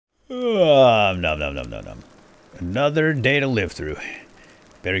Nom, nom, nom, nom, nom. Another day to live through.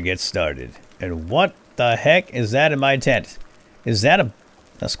 Better get started. And what the heck is that in my tent? Is that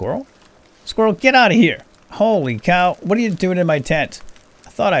a squirrel? Squirrel, get out of here. Holy cow. What are you doing in my tent? I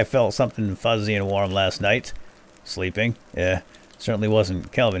thought I felt something fuzzy and warm last night. Sleeping. Yeah, certainly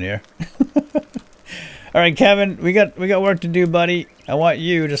wasn't Kelvin here. Alright, Kevin, we got work to do, buddy. I want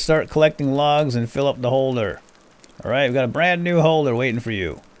you to start collecting logs and fill up the holder. Alright, we've got a brand new holder waiting for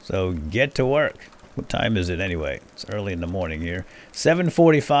you. So get to work. What time is it anyway? It's early in the morning here.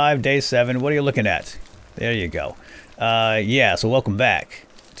 7:45, day 7. What are you looking at? There you go. Yeah, so welcome back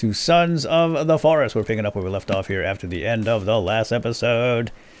to Sons of the Forest. We're picking up where we left off here after the end of the last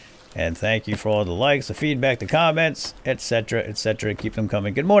episode. And thank you for all the likes, the feedback, the comments, etc., etc. Keep them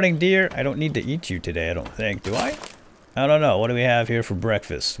coming. Good morning, dear. I don't need to eat you today, I don't think. Do I? I don't know. What do we have here for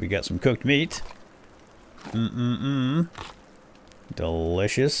breakfast? We got some cooked meat.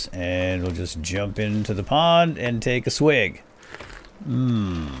 Delicious. And we'll just jump into the pond and take a swig.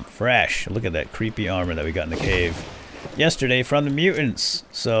 Fresh. Look at that creepy armor that we got in the cave yesterday from the mutants.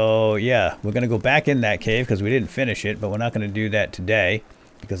 So, yeah, we're going to go back in that cave because we didn't finish it, but we're not going to do that today.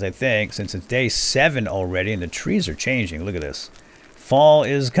 Because I think, since it's day 7 already and the trees are changing, look at this. Fall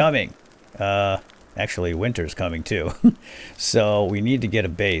is coming. Actually, winter's coming too. So we need to get a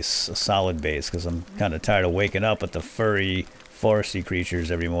base, a solid base, because I'm kind of tired of waking up with the furry, foresty creatures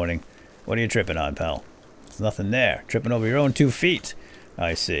every morning. What are you tripping on, pal? There's nothing there. Tripping over your own 2 feet.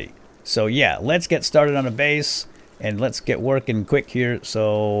 I see. So yeah, let's get started on a base, and let's get working quick here.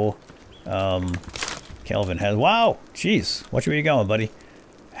 So, Kelvin has, wow, jeez, watch where you're going, buddy.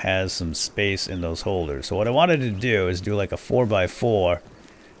 Has some space in those holders. So what I wanted to do is do like a 4x4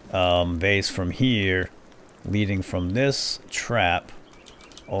 base from here, leading from this trap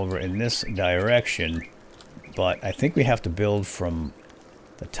over in this direction. But I think we have to build from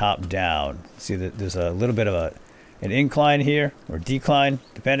the top down. See that there's a little bit of an incline here, or decline,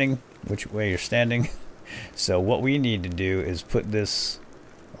 depending which way you're standing. So what we need to do is put this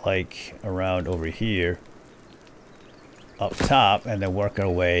like around over here up top, and then work our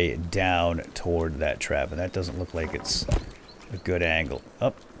way down toward that trap. And that doesn't look like it's a good angle.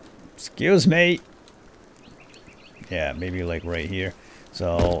 Oh, excuse me. Yeah, maybe like right here.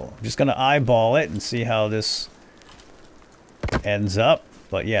 So I'm just gonna eyeball it and see how this ends up.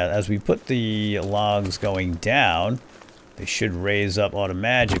 But yeah, as we put the logs going down, they should raise up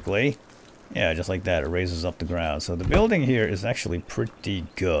automatically. Yeah, just like that, it raises up the ground. So the building here is actually pretty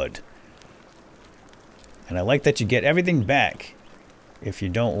good. And I like that you get everything back. If you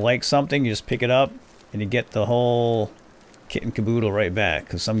don't like something, you just pick it up and you get the whole kit and caboodle right back.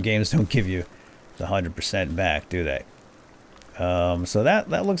 Because some games don't give you the 100% back, do they? So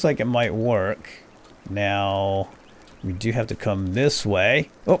that looks like it might work. Now, we do have to come this way.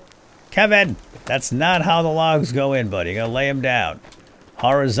 Oh, Kevin! That's not how the logs go in, buddy. You gotta lay them down.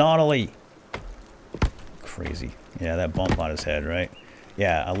 Horizontally. Crazy. Yeah, that bump on his head, right?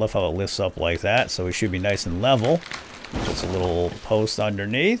 Yeah, I love how it lifts up like that, so it should be nice and level. Just a little post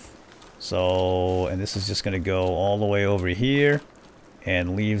underneath. So, and this is just going to go all the way over here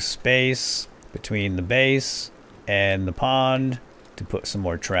and leave space between the base and the pond to put some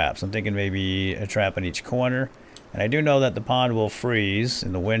more traps. I'm thinking maybe a trap in each corner. And I do know that the pond will freeze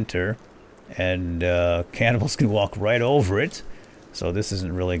in the winter, and cannibals can walk right over it. So this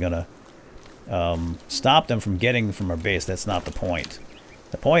isn't really going to stop them from getting from our base. That's not the point.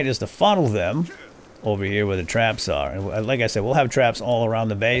 The point is to funnel them over here where the traps are. And like I said, we'll have traps all around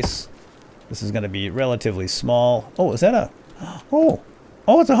the base. This is going to be relatively small. Oh, is that a... Oh,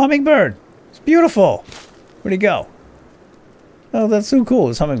 it's a hummingbird. It's beautiful. Where'd he go? Oh, that's so cool.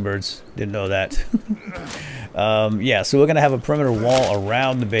 It's hummingbirds. Didn't know that. Yeah, so we're going to have a perimeter wall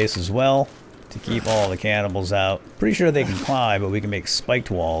around the base as well to keep all the cannibals out. Pretty sure they can climb, but we can make spiked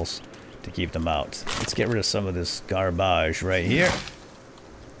walls to keep them out. Let's get rid of some of this garbage right here.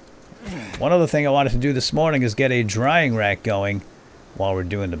 One other thing I wanted to do this morning is get a drying rack going while we're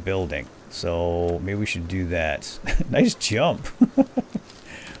doing the building. So maybe we should do that. Nice jump.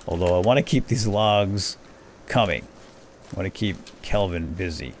 Although I want to keep these logs coming. I want to keep Kelvin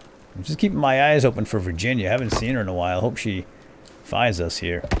busy. I'm just keeping my eyes open for Virginia. I haven't seen her in a while. Hope she finds us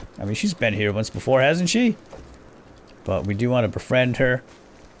here. I mean, she's been here once before, hasn't she? But we do want to befriend her.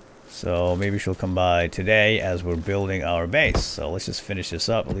 So maybe she'll come by today as we're building our base. So let's just finish this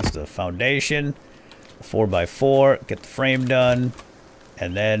up, at least the foundation, 4x4, get the frame done,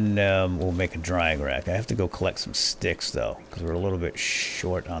 and then we'll make a drying rack. I have to go collect some sticks though, because we're a little bit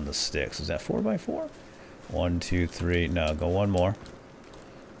short on the sticks. Is that 4x4? 1, 2, 3. No, go one more.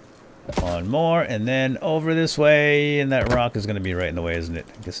 One more, and then over this way, and that rock is going to be right in the way, isn't it?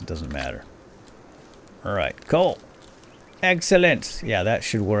 I guess it doesn't matter. Alright, cool. Excellent. Yeah, that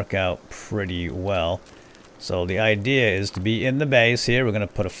should work out pretty well. So the idea is to be in the base here. We're going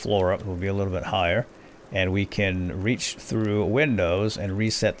to put a floor up. It will be a little bit higher. And we can reach through windows and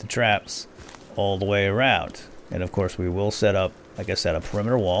reset the traps all the way around. And of course we will set up, like I said, a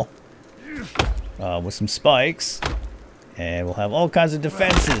perimeter wall with some spikes. And we'll have all kinds of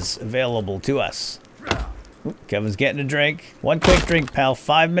defenses available to us. Ooh, Kevin's getting a drink. One quick drink, pal.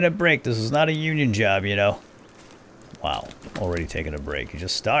 5-minute break. This is not a union job, you know. Wow, already taking a break. You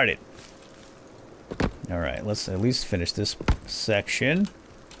just started. Alright, let's at least finish this section.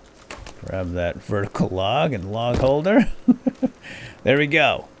 Grab that vertical log and log holder. There we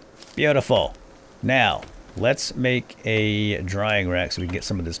go. Beautiful. Now, let's make a drying rack so we can get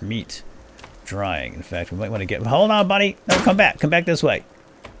some of this meat drying. In fact, we might want to get... Hold on, buddy. No, come back. Come back this way.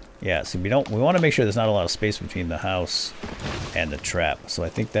 Yeah, so we want to make sure there's not a lot of space between the house and the trap. So I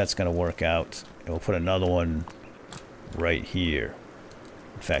think that's going to work out. And we'll put another one right here.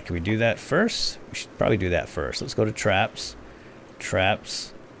 In fact, can we do that first? We should probably do that first. Let's go to traps.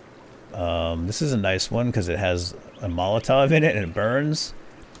 Traps. This is a nice one because it has a Molotov in it and it burns.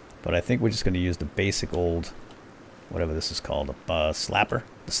 But I think we're just going to use the basic old, whatever this is called, a slapper.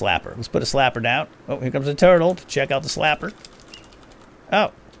 The slapper. Let's put a slapper down. Oh, here comes a turtle to check out the slapper.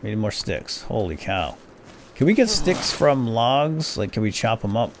 Oh, we need more sticks. Holy cow. Can we get sticks from logs? Like, can we chop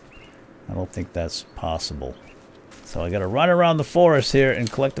them up? I don't think that's possible. So I gotta run around the forest here and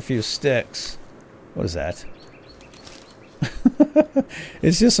collect a few sticks. What is that?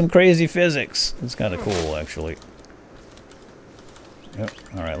 It's just some crazy physics. It's kind of cool, actually. Yep.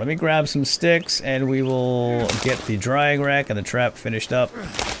 Alright, let me grab some sticks and we will get the drying rack and the trap finished up.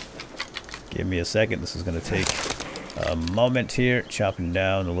 Give me a second. This is going to take a moment here, chopping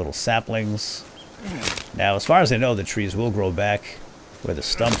down the little saplings. Now, as far as I know, the trees will grow back where the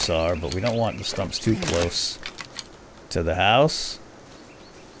stumps are, but we don't want the stumps too close to the house.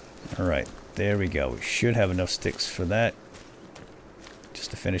 Alright, there we go. We should have enough sticks for that.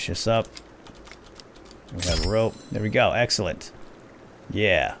 Just to finish this up. We have a rope. There we go. Excellent.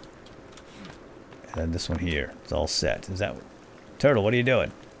 Yeah. And then this one here is all set. Is that... Turtle, what are you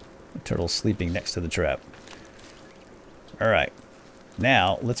doing? The turtle's sleeping next to the trap. Alright.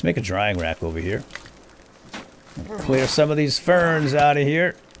 Now, let's make a drying rack over here. Clear some of these ferns out of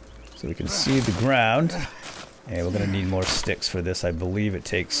here so we can see the ground. And we're going to need more sticks for this. I believe it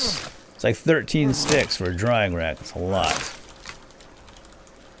takes... It's like 13 sticks for a drying rack. It's a lot.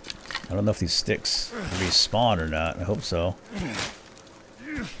 I don't know if these sticks respawn or not. I hope so.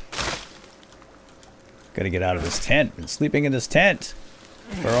 Gotta get out of this tent. Been sleeping in this tent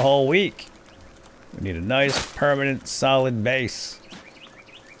for a whole week. We need a nice, permanent, solid base.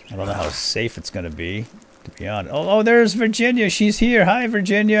 I don't know how safe it's gonna be, to be honest. Oh, there's Virginia. She's here. Hi,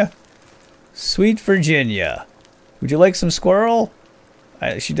 Virginia. Sweet Virginia. Would you like some squirrel?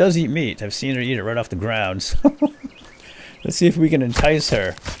 She does eat meat. I've seen her eat it right off the ground. So let's see if we can entice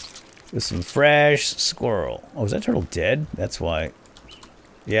her with some fresh squirrel. Oh, is that turtle dead? That's why.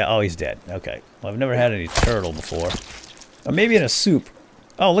 Yeah, oh, he's dead. Okay. Well, I've never had any turtle before. Or maybe in a soup.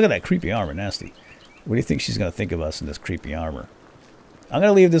 Oh, look at that creepy armor. Nasty. What do you think she's going to think of us in this creepy armor? I'm going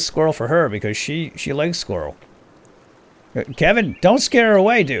to leave this squirrel for her because she likes squirrel. Kevin, don't scare her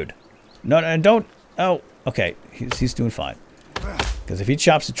away, dude. No, don't. Oh, okay. He's doing fine. Because if he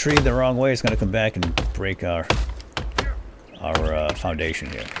chops a tree the wrong way, it's going to come back and break our foundation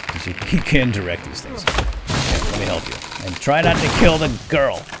here. He can direct these things. Okay, let me help you. And try not to kill the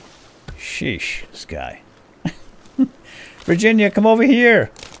girl. Sheesh, this guy. Virginia, come over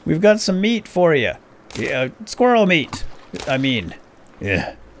here. We've got some meat for you. Yeah, squirrel meat. I mean,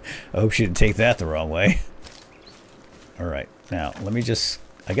 yeah. I hope she didn't take that the wrong way. Alright, now, let me just...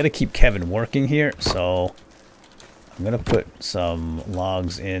 I gotta keep Kevin working here, so... I'm gonna put some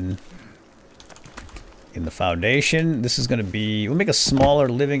logs in the foundation. This is gonna be... We'll make a smaller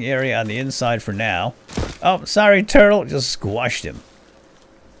living area on the inside for now. Oh, sorry, turtle. Just squashed him.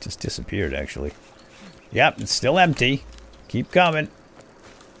 Just disappeared, actually. Yep, it's still empty. Keep coming.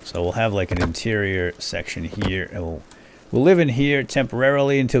 So we'll have like an interior section here. And we'll live in here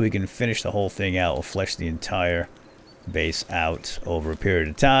temporarily until we can finish the whole thing out. We'll flesh the entire base out over a period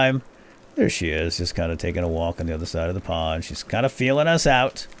of time. There she is, just kind of taking a walk on the other side of the pond. She's kind of feeling us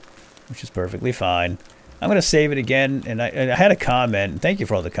out, which is perfectly fine. I'm going to save it again, and I had a comment. And thank you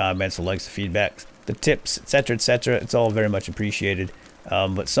for all the comments, the likes, the feedback, the tips, etc., etc. It's all very much appreciated.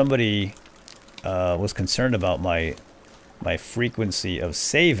 But somebody was concerned about my frequency of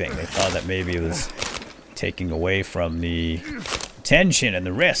saving. They thought that maybe it was taking away from the tension and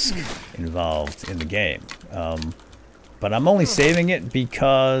the risk involved in the game. But I'm only saving it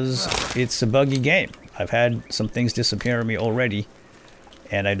because it's a buggy game. I've had some things disappear on me already,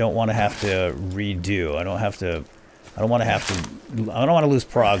 and I don't want to have to redo. I don't want to lose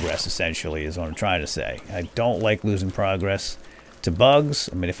progress, essentially, is what I'm trying to say. I don't like losing progress to bugs.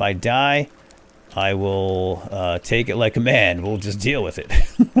 I mean, if I die, I will take it like a man. We'll just deal with it.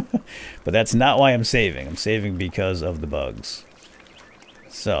 But that's not why I'm saving. I'm saving because of the bugs.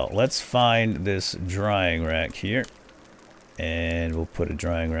 So, let's find this drying rack here. And we'll put a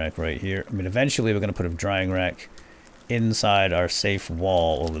drying rack right here. I mean, eventually we're going to put a drying rack inside our safe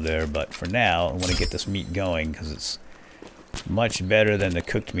wall over there. But for now, I want to get this meat going because it's much better than the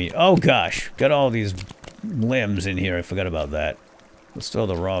cooked meat. Oh gosh, got all these limbs in here. I forgot about that. Let's throw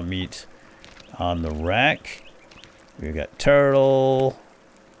the raw meat on the rack. We've got turtle.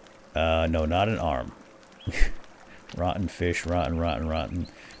 No, not an arm. Rotten fish, rotten. The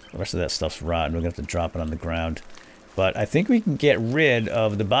rest of that stuff's rotten. We're going to have to drop it on the ground. But I think we can get rid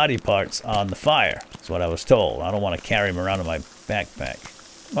of the body parts on the fire. That's what I was told. I don't want to carry them around in my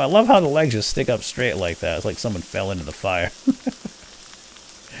backpack. Well, I love how the legs just stick up straight like that. It's like someone fell into the fire.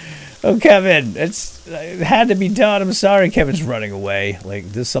 Oh, Kevin, it had to be done. I'm sorry Kevin's running away.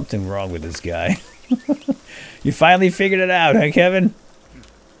 Like, there's something wrong with this guy. You finally figured it out, huh, Kevin?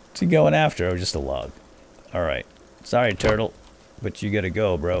 What's he going after? Oh, just a log. All right. Sorry, turtle, but you gotta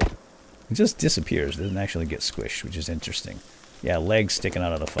go, bro. It just disappears. It doesn't actually get squished, which is interesting. Yeah, legs sticking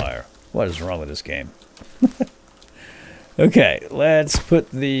out of the fire. What is wrong with this game? Okay, let's put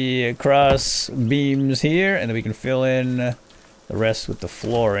the cross beams here, and then we can fill in the rest with the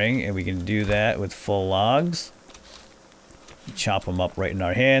flooring, and we can do that with full logs. Chop them up right in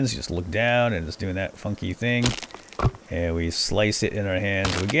our hands. Just look down and just doing that funky thing. And we slice it in our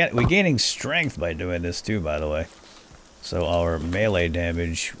hands. We're gaining strength by doing this too, by the way. So our melee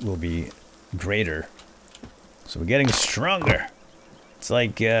damage will be greater. So we're getting stronger. It's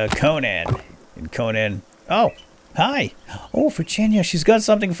like Conan. In Conan. Oh, hi. Oh, Virginia, she's got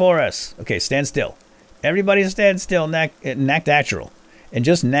something for us. Okay, stand still. Everybody stand still. Act natural. And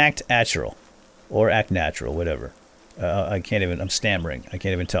just act natural. Or act natural, whatever. I can't even, I'm stammering. I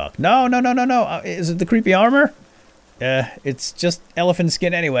can't even talk. No. Is it the creepy armor? It's just elephant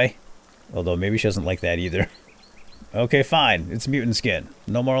skin anyway. Although maybe she doesn't like that either. Okay, fine. It's mutant skin.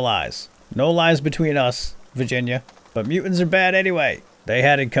 No more lies. No lies between us, Virginia. But mutants are bad anyway. They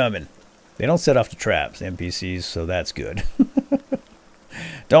had it coming. They don't set off the traps, NPCs, so that's good.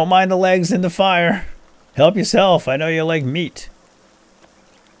 Don't mind the legs in the fire. Help yourself. I know you like meat.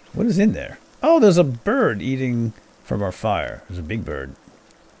 What is in there? Oh, there's a bird eating from our fire. There's a big bird.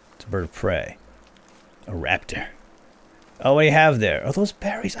 It's a bird of prey. A raptor. Oh, what do you have there? Oh, those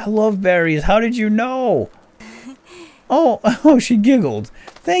berries. I love berries. How did you know? Oh, she giggled.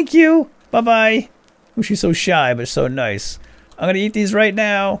 Thank you. Bye-bye. Oh, she's so shy, but so nice. I'm going to eat these right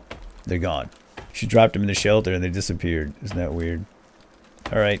now. They're gone. She dropped them in the shelter and they disappeared. Isn't that weird?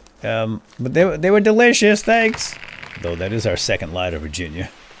 All right. But they were delicious. Thanks. Though that is our second lie to Virginia.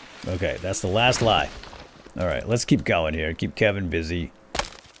 Okay, that's the last lie. All right, let's keep going here. Keep Kevin busy.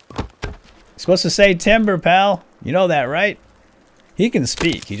 Supposed to say timber, pal. You know that, right? He can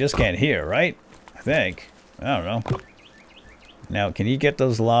speak. He just can't hear, right? I think. I don't know. Now, can he get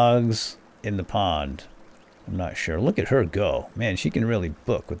those logs in the pond? I'm not sure. Look at her go. Man, she can really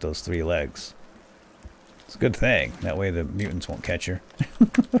book with those 3 legs. It's a good thing. That way the mutants won't catch her.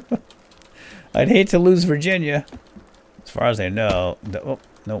 I'd hate to lose Virginia. As far as I know. Oh,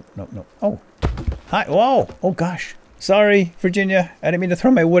 no. Oh. Hi. Whoa. Oh, gosh. Sorry, Virginia. I didn't mean to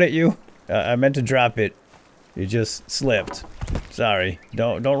throw my wood at you. I meant to drop it. You just slipped. Sorry.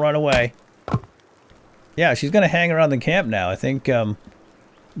 Don't run away. Yeah, she's going to hang around the camp now. I think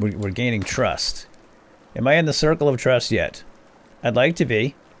we're gaining trust. Am I in the circle of trust yet? I'd like to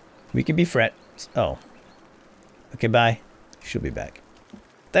be. We can be friends. Oh. Okay, bye. She'll be back.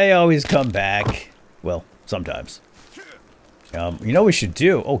 They always come back. Well, sometimes. You know what we should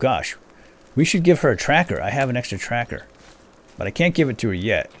do? Oh, gosh. We should give her a tracker. I have an extra tracker. But I can't give it to her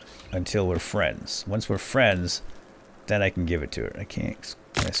yet until we're friends. Once we're friends, then I can give it to her. Can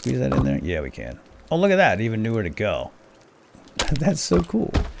I squeeze that in there? Yeah, we can. Oh, look at that. It even knew where to go. That's so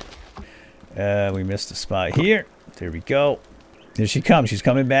cool. We missed a spot here. There we go. Here she comes. She's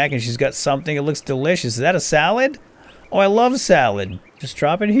coming back and she's got something. It looks delicious. Is that a salad? Oh, I love salad. Just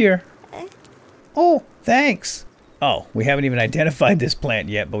drop it here. Oh, thanks. Oh, we haven't even identified this plant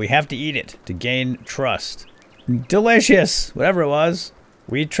yet, but we have to eat it to gain trust. Delicious. Whatever it was.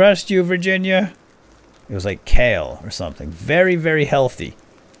 We trust you, Virginia. It was like kale or something. Very, very healthy.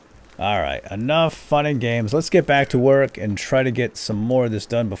 Alright, enough fun and games. Let's get back to work and try to get some more of this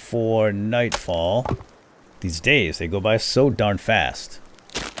done before nightfall. These days, they go by so darn fast.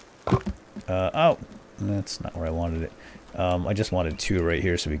 Oh, that's not where I wanted it. I just wanted 2 right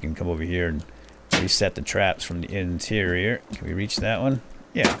here so we can come over here and reset the traps from the interior. Can we reach that one?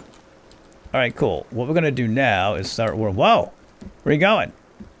 Yeah. Alright, cool. What we're going to do now is start work. Whoa! Where are you going?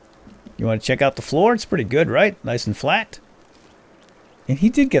 You want to check out the floor? It's pretty good, right? Nice and flat. And he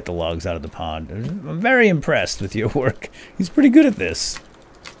did get the logs out of the pond. I'm very impressed with your work. He's pretty good at this.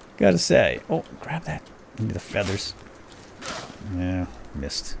 Gotta say. Oh, grab that. Give me the feathers. Yeah,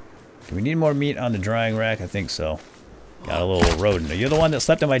 missed. Do we need more meat on the drying rack? I think so. Got a little rodent. Are you the one that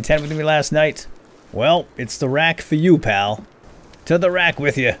slept in my tent with me last night? Well, it's the rack for you, pal. To the rack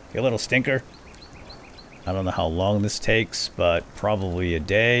with you, you little stinker. I don't know how long this takes, but probably a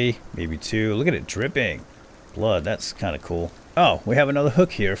day, maybe 2. Look at it dripping. Blood, that's kind of cool. Oh, we have another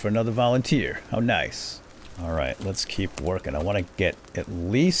hook here for another volunteer. How nice. Alright, let's keep working. I want to get at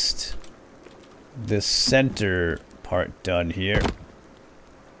least this center part done here.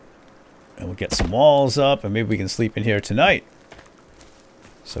 And we'll get some walls up, and maybe we can sleep in here tonight.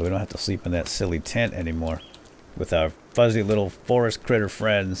 So we don't have to sleep in that silly tent anymore with our fuzzy little forest critter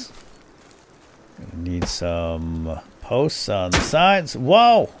friends. Gonna need some posts on the sides.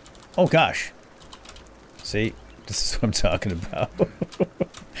 Whoa! Oh gosh. See? This is what I'm talking about.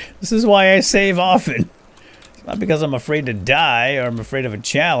 This is why I save often. It's not because I'm afraid to die or I'm afraid of a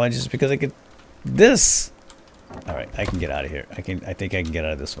challenge. It's because I could... This! Alright, I can get out of here. I think I can get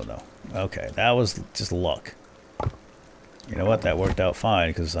out of this one, though. Okay, that was just luck. You know what? That worked out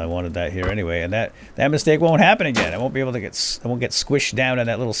fine because I wanted that here anyway. And that mistake won't happen again. I won't be able to I won't get squished down in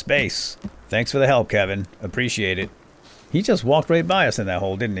that little space. Thanks for the help, Kevin. Appreciate it. He just walked right by us in that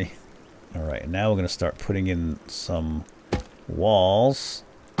hole, didn't he? Alright, now we're going to start putting in some walls.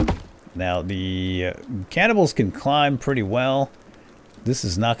 Now, the cannibals can climb pretty well. This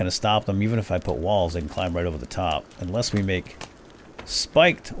is not going to stop them. Even if I put walls, they can climb right over the top. Unless we make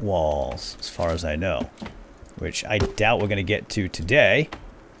spiked walls, as far as I know. Which I doubt we're going to get to today.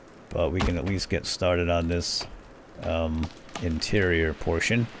 But we can at least get started on this interior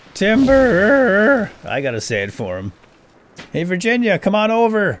portion. Timber! I got to say it for him. Hey, Virginia, come on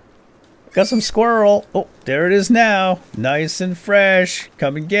over. Got some squirrel. Oh, there it is now. Nice and fresh.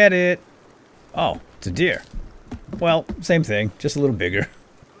 Come and get it. Oh, it's a deer. Well, same thing, just a little bigger.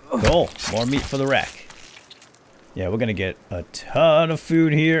 Cool. More meat for the rack. Yeah, we're gonna get a ton of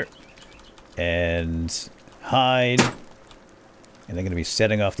food here. And hide. And they're gonna be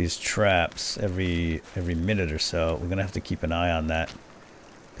setting off these traps every minute or so. We're gonna have to keep an eye on that.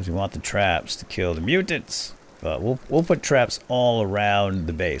 Because we want the traps to kill the mutants. But we'll put traps all around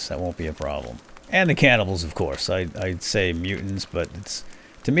the base. That won't be a problem. And the cannibals, of course. I'd say mutants, but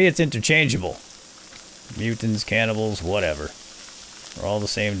to me it's interchangeable. Mutants, cannibals, whatever. They're all the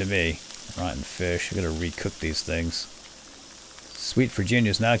same to me. Rotten fish. I gotta recook these things. Sweet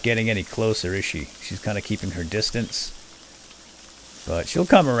Virginia's not getting any closer, is she? She's kind of keeping her distance. But she'll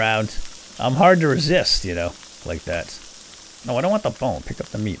come around. I'm hard to resist, you know, like that. No, I don't want the bone. Pick up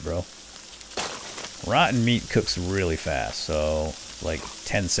the meat, bro. Rotten meat cooks really fast, so like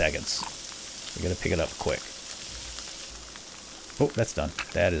 10 seconds. You gotta pick it up quick. Oh, that's done.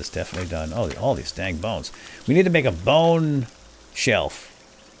 That is definitely done. Oh, all these dang bones. We need to make a bone shelf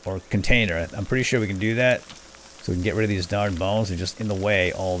or container. I'm pretty sure we can do that. So we can get rid of these darn bones. They're just in the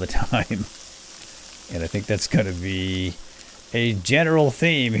way all the time. And I think that's gonna be a general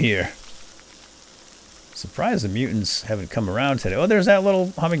theme here. Surprised the mutants haven't come around today. Oh, there's that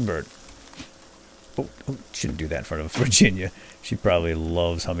little hummingbird. Oh, shouldn't do that in front of Virginia. She probably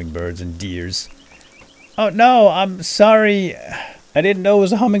loves hummingbirds and deers. Oh, no, I'm sorry. I didn't know it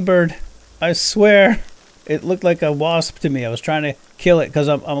was a hummingbird. I swear. It looked like a wasp to me. I was trying to kill it because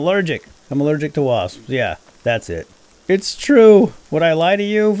I'm allergic. I'm allergic to wasps. Yeah, that's it. It's true. Would I lie to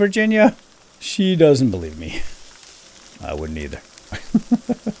you, Virginia? She doesn't believe me. I wouldn't either.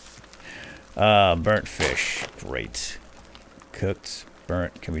 Burnt fish. Great. Cooked.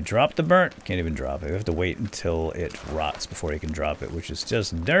 Burnt. Can we drop the burnt? Can't even drop it. We have to wait until it rots before you can drop it, which is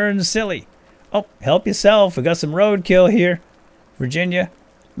just darn silly. Oh, help yourself. We got some roadkill here. Virginia,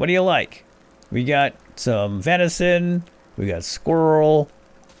 what do you like? We got some venison. We got squirrel.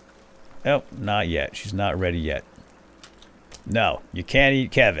 Oh, not yet. She's not ready yet. No, you can't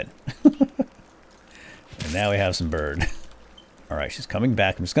eat Kevin. And now we have some bird. All right, she's coming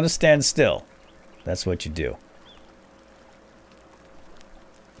back. I'm just going to stand still. That's what you do.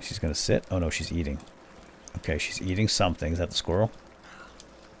 She's going to sit. Oh, no, she's eating. Okay, she's eating something. Is that the squirrel?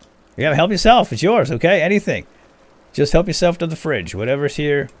 Yeah, help yourself. It's yours, okay? Anything. Just help yourself to the fridge. Whatever's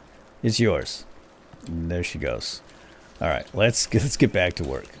here, It's yours. And there she goes. All right, let's get back to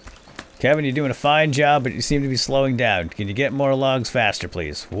work. Kevin, you're doing a fine job, but you seem to be slowing down. Can you get more logs faster,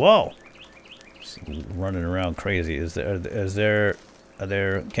 please? Whoa! Just running around crazy. Are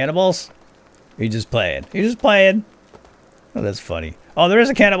there cannibals? Are you just playing? You're just playing? Oh, that's funny. Oh, there is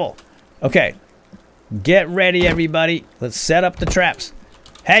a cannibal. Okay. Get ready, everybody. Let's set up the traps.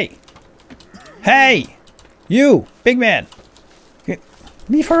 Hey! Hey! You! Big man!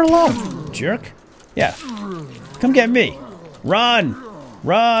 Leave her alone, jerk. Yeah. Come get me. Run!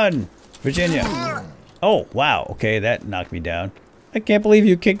 Run! Virginia. Oh, wow. Okay, that knocked me down. I can't believe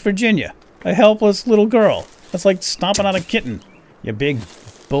you kicked Virginia. A helpless little girl. That's like stomping on a kitten. You big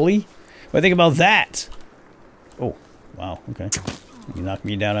bully. What do you think about that? Oh, wow. Okay. You knock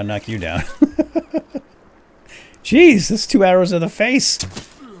me down, I knock you down. Jeez, that's 2 arrows in the face.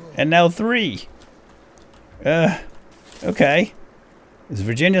 And now 3. Okay. Is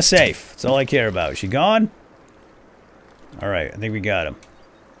Virginia safe? That's all I care about. Is she gone? Alright, I think we got him.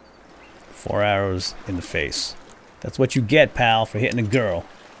 4 arrows in the face. That's what you get, pal, for hitting a girl.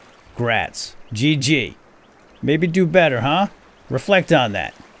 Grats. GG. Maybe do better, huh? Reflect on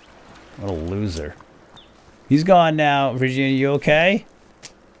that. What a loser. He's gone now. Virginia, you okay?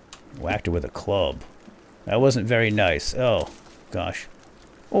 Whacked her with a club. That wasn't very nice. Oh, gosh.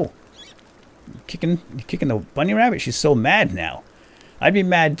 Oh. You kicking the bunny rabbit? She's so mad now. I'd be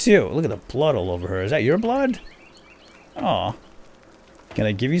mad too. Look at the blood all over her. Is that your blood? Aw. Can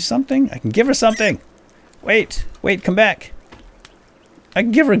I give you something? I can give her something. Wait, come back. I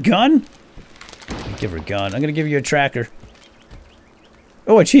can give her a gun? I can give her a gun. I'm gonna give you a tracker.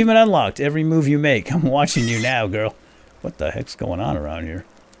 Oh, achievement unlocked. Every move you make. I'm watching you now, girl. What the heck's going on around here?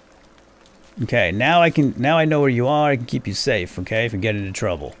 Okay, now I know where you are. I can keep you safe, okay, if you get into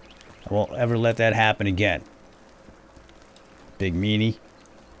trouble. I won't ever let that happen again. Big meanie.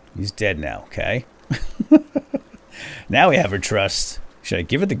 He's dead now, okay? Now we have her trust. Should I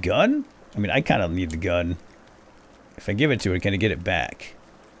give her the gun? I mean, I kind of need the gun. If I give it to her, can I get it back?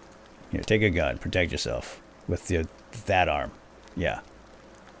 Here, take a gun. Protect yourself with that arm. Yeah.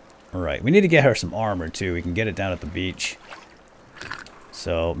 Alright, we need to get her some armor, too. We can get it down at the beach.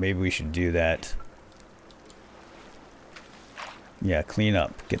 So, maybe we should do that. Yeah, clean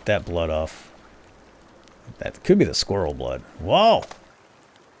up. Get that blood off. That could be the squirrel blood. Whoa!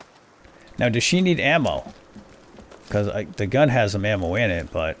 Now, does she need ammo? Because the gun has some ammo in it,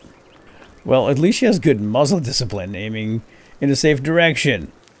 but... Well, at least she has good muzzle discipline, aiming in a safe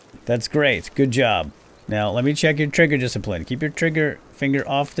direction. That's great. Good job. Now, let me check your trigger discipline. Keep your trigger finger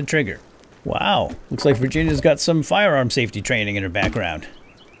off the trigger. Wow. Looks like Virginia's got some firearm safety training in her background.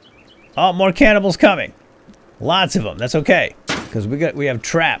 Oh, more cannibals coming. Lots of them. That's okay. Because we have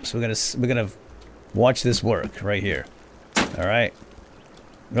traps. We're gonna watch this work right here. All right.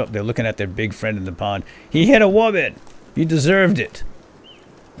 Oh, they're looking at their big friend in the pond. He hit a woman. You deserved it.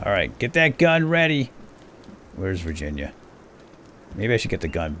 All right, get that gun ready. Where's Virginia? Maybe I should get the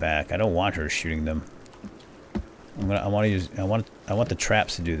gun back. I don't want her shooting them. I want the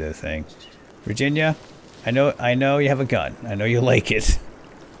traps to do their thing. Virginia, I know you have a gun. I know you like it.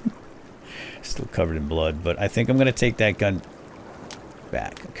 Still covered in blood, but I think I'm gonna take that gun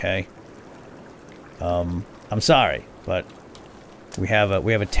back. Okay. I'm sorry, but we have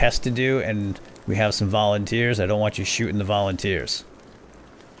a test to do, and we have some volunteers. I don't want you shooting the volunteers.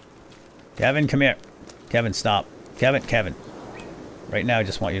 Kevin, come here. Kevin, stop. Kevin. Right now, I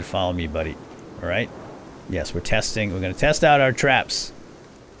just want you to follow me, buddy. All right? Yes, we're testing. We're going to test out our traps.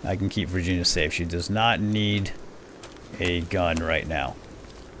 I can keep Virginia safe. She does not need a gun right now.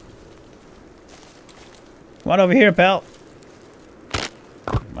 Come on over here, pal.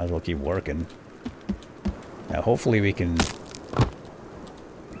 Might as well keep working. Now, hopefully we can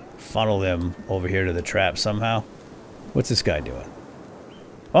funnel them over here to the trap somehow. What's this guy doing?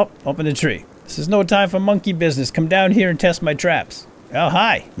 Oh, up in the tree. This is no time for monkey business. Come down here and test my traps. Oh,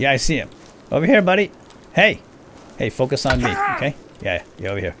 hi. Yeah, I see him. Over here, buddy. Hey. Hey, focus on me, okay? Yeah,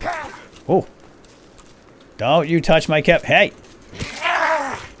 over here. Oh. Don't you touch my Kev. Hey.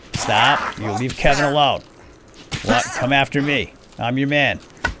 Stop. You leave Kevin alone. What? Come after me. I'm your man.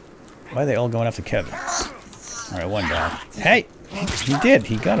 Why are they all going after Kevin? All right, one down. Hey. He did.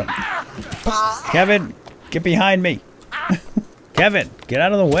 He got him. Kevin, get behind me. Kevin, get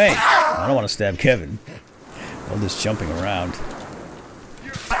out of the way. I don't want to stab Kevin. All this jumping around.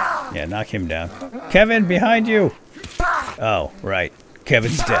 Yeah, knock him down. Kevin, behind you. Oh, right.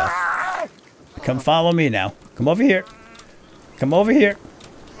 Kevin's death. Come follow me now. Come over here. Come over here.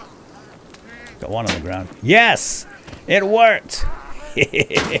 Got one on the ground. Yes! It worked!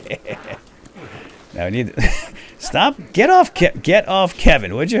 Now I need... Stop. Get off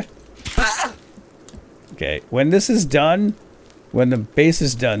Kevin, would you? Okay, when this is done, when the base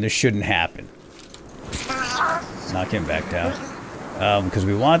is done, this shouldn't happen. Knock him back down. Because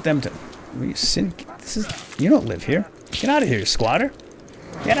we want them to... You don't live here. Get out of here, you squatter.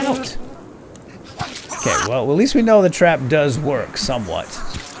 Get out. Okay, well, at least we know the trap does work somewhat.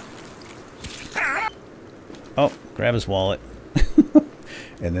 Oh, grab his wallet.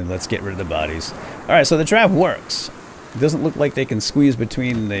 And then let's get rid of the bodies. Alright, so the trap works. It doesn't look like they can squeeze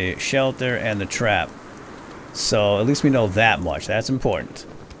between the shelter and the trap. So at least we know that much. That's important.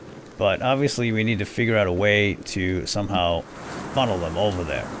 But obviously we need to figure out a way to somehow funnel them over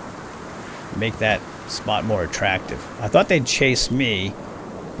there. Make that spot more attractive. I thought they'd chase me,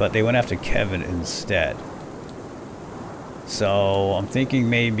 but they went after Kevin instead. So I'm thinking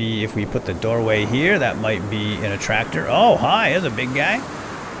maybe if we put the doorway here, that might be an attractor. Oh, hi, there's a big guy.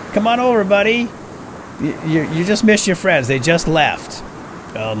 Come on over, buddy. You just missed your friends. They just left.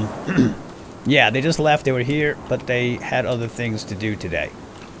 Yeah, they just left. They were here, but they had other things to do today.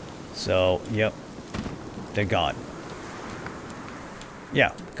 So, yep. They're gone.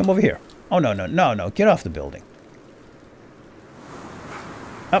 Yeah, come over here. Oh, no, no, no, no. Get off the building.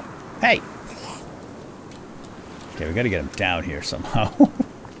 Up. Hey. Okay, we got to get him down here somehow.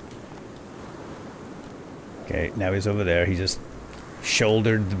 Okay, now he's over there. He just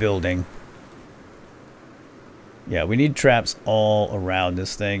shouldered the building. Yeah, we need traps all around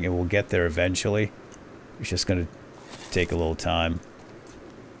this thing, and we'll get there eventually. It's just going to take a little time.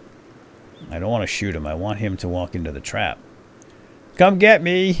 I don't want to shoot him. I want him to walk into the trap. Come get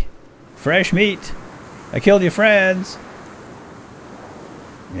me! Fresh meat! I killed your friends!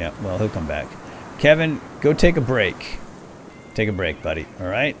 Yeah, well, he'll come back. Kevin, go take a break. Take a break, buddy.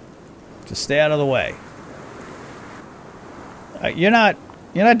 Alright? Just stay out of the way. You're not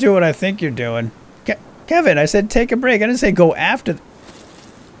doing what I think you're doing. Kevin, I said take a break. I didn't say go after...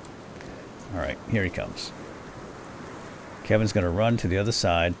 Alright, here he comes. Kevin's going to run to the other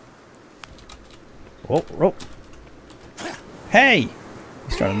side. Whoa, rope. Hey!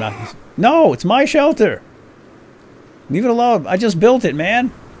 He's trying to knock this... No, it's my shelter! Leave it alone. I just built it,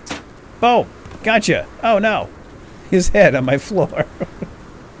 man. Boom. Gotcha. Oh, no. His head on my floor.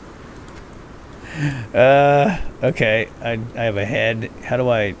 Okay. I have a head. How do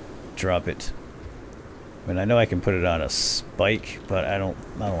I drop it? I mean, I know I can put it on a spike, but I don't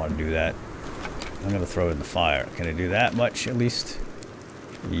want to do that. I'm going to throw it in the fire. Can I do that much, at least?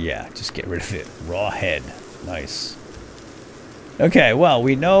 Yeah, just get rid of it. Raw head. Nice. Okay, well,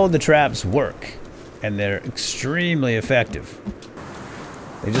 we know the traps work, and they're extremely effective.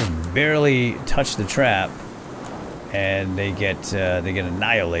 They just barely touch the trap, and they get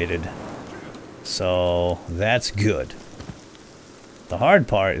annihilated. So that's good. The hard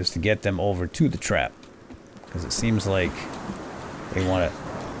part is to get them over to the trap, because it seems like they want to...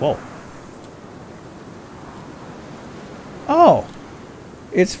 Whoa. Oh,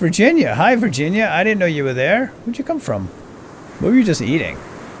 it's Virginia. Hi, Virginia. I didn't know you were there. Where'd you come from? What were you just eating?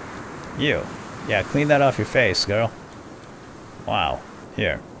 You. Yeah, clean that off your face, girl. Wow.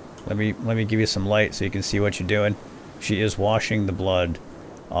 Here. Let me give you some light so you can see what you're doing. She is washing the blood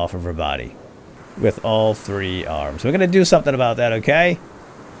off of her body with all 3 arms. We're going to do something about that, okay?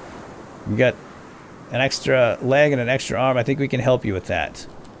 We got an extra leg and an extra arm. I think we can help you with that.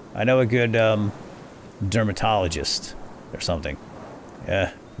 I know a good dermatologist or something.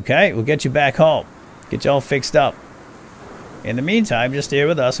 Yeah. Okay, we'll get you back home. Get you all fixed up. In the meantime, just stay here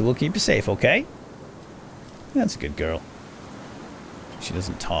with us and we'll keep you safe, okay? That's a good girl. She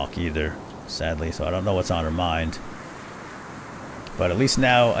doesn't talk either, sadly, so I don't know what's on her mind. But at least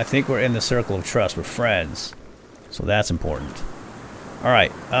now, I think we're in the circle of trust. We're friends. So that's important.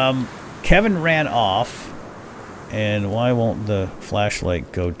 Alright, Kevin ran off. And why won't the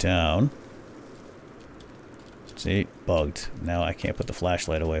flashlight go down? See? Bugged. Now I can't put the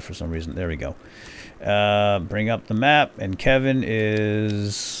flashlight away for some reason. There we go. Bring up the map, and Kevin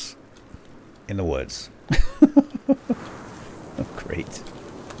is in the woods. Oh, great.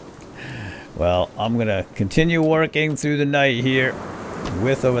 Well, I'm going to continue working through the night here,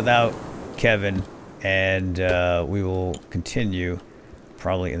 with or without Kevin, and we will continue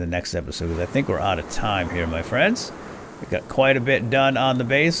probably in the next episode, because I think we're out of time here, my friends. We've got quite a bit done on the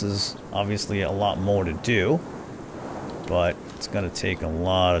base. There's obviously a lot more to do, but it's going to take a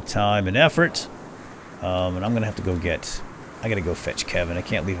lot of time and effort. And I'm going to have to go I got to go fetch Kevin. I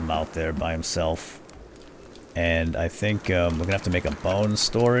can't leave him out there by himself. And I think we're going to have to make a bone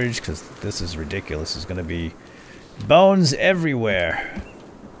storage, because this is ridiculous. There's going to be bones everywhere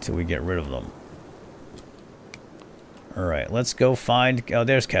till we get rid of them. Alright, let's go find... Oh,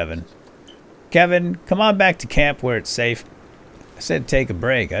 there's Kevin. Kevin, come on back to camp where it's safe. I said take a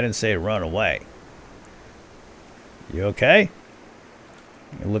break. I didn't say run away. You okay?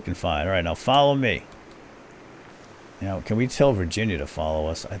 You're looking fine. All right, now follow me. Now, can we tell Virginia to follow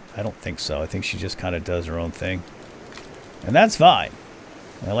us? I don't think so. I think she just kind of does her own thing. And that's fine.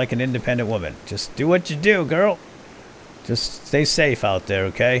 I like an independent woman. Just do what you do, girl. Just stay safe out there,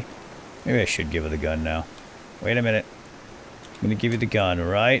 okay? Maybe I should give her the gun now. Wait a minute. I'm going to give you the gun,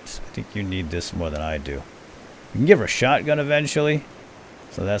 right? I think you need this more than I do. You can give her a shotgun eventually.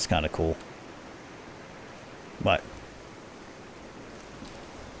 So that's kind of cool. But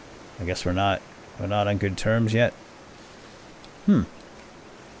I guess we're not on good terms yet.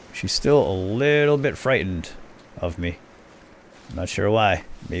 She's still a little bit frightened of me. I'm not sure why.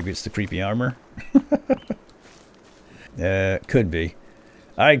 Maybe it's the creepy armor. Could be.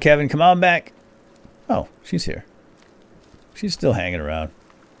 Alright, Kevin, come on back. Oh, she's here. She's still hanging around.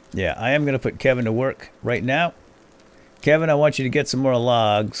 Yeah, I am going to put Kevin to work right now. Kevin, I want you to get some more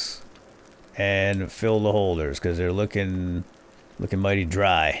logs and fill the holders because they're looking mighty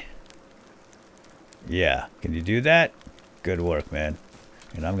dry. Yeah, can you do that? Good work, man.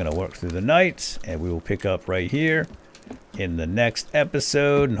 And I'm going to work through the night, and we will pick up right here in the next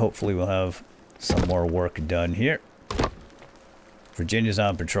episode, and hopefully we'll have some more work done here. Virginia's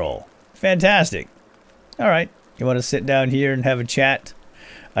on patrol. Fantastic. All right. You want to sit down here and have a chat?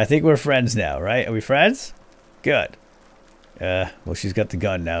 I think we're friends now, right? Are we friends? Good. Well, she's got the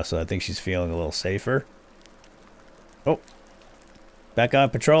gun now, so I think she's feeling a little safer. Oh. Back on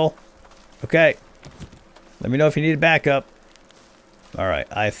patrol? Okay. Let me know if you need a backup. Alright,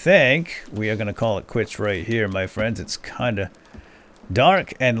 I think we are going to call it quits right here, my friends. It's kind of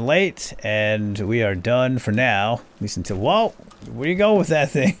dark and late, and we are done for now. At least until... Whoa! Where you go with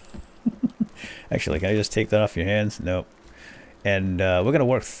that thing? Actually, can I just take that off your hands? Nope. And we're going to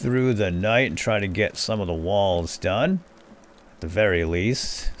work through the night and try to get some of the walls done. At the very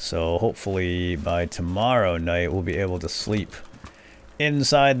least. So hopefully by tomorrow night we'll be able to sleep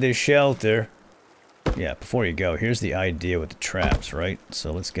inside this shelter. Yeah, before you go, here's the idea with the traps, right?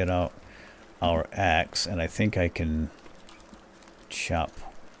 So let's get out our axe, and I think I can chop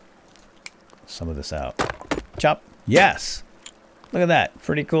some of this out. Chop. Yes! Look at that.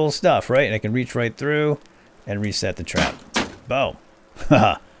 Pretty cool stuff, right? And I can reach right through and reset the trap. Boom.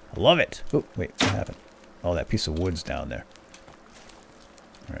 Haha. I love it. Oh, wait, what happened? Oh, that piece of wood's down there.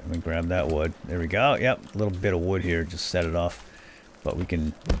 Alright, let me grab that wood. There we go. Yep, a little bit of wood here. Just set it off. But we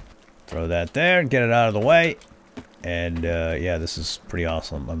can... throw that there and get it out of the way. And yeah, this is pretty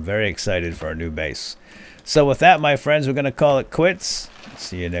awesome. I'm very excited for our new base. So with that, my friends, we're going to call it quits.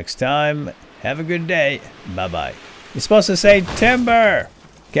 See you next time. Have a good day. Bye-bye. You're supposed to say timber,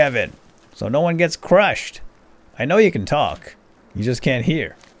 Kevin, so no one gets crushed. I know you can talk. You just can't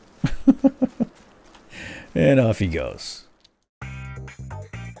hear. And off he goes.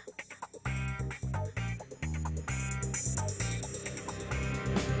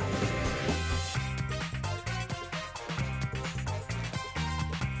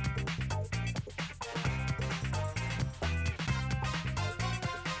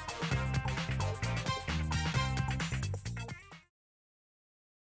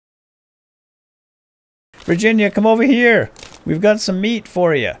 Virginia, come over here. We've got some meat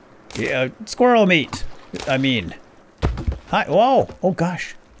for you. Yeah, squirrel meat. I mean. Hi. Whoa. Oh,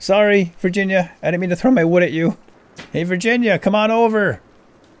 gosh. Sorry, Virginia. I didn't mean to throw my wood at you. Hey, Virginia, come on over.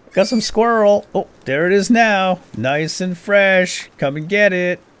 Got some squirrel. Oh, there it is now. Nice and fresh. Come and get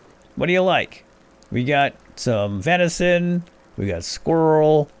it. What do you like? We got some venison. We got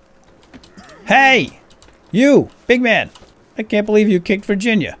squirrel. Hey! You, big man. I can't believe you kicked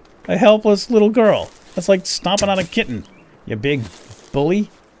Virginia. A helpless little girl. That's like stomping on a kitten. You big bully.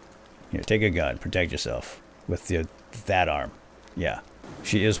 Here, take a gun. Protect yourself with that arm. Yeah.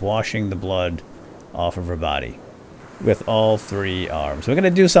 She is washing the blood off of her body with all 3 arms. We're going to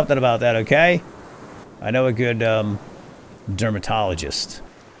do something about that, okay? I know a good dermatologist.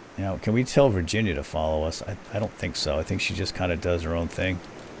 Now, can we tell Virginia to follow us? I don't think so. I think she just kind of does her own thing.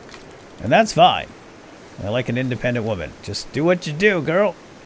 And that's fine. I like an independent woman. Just do what you do, girl.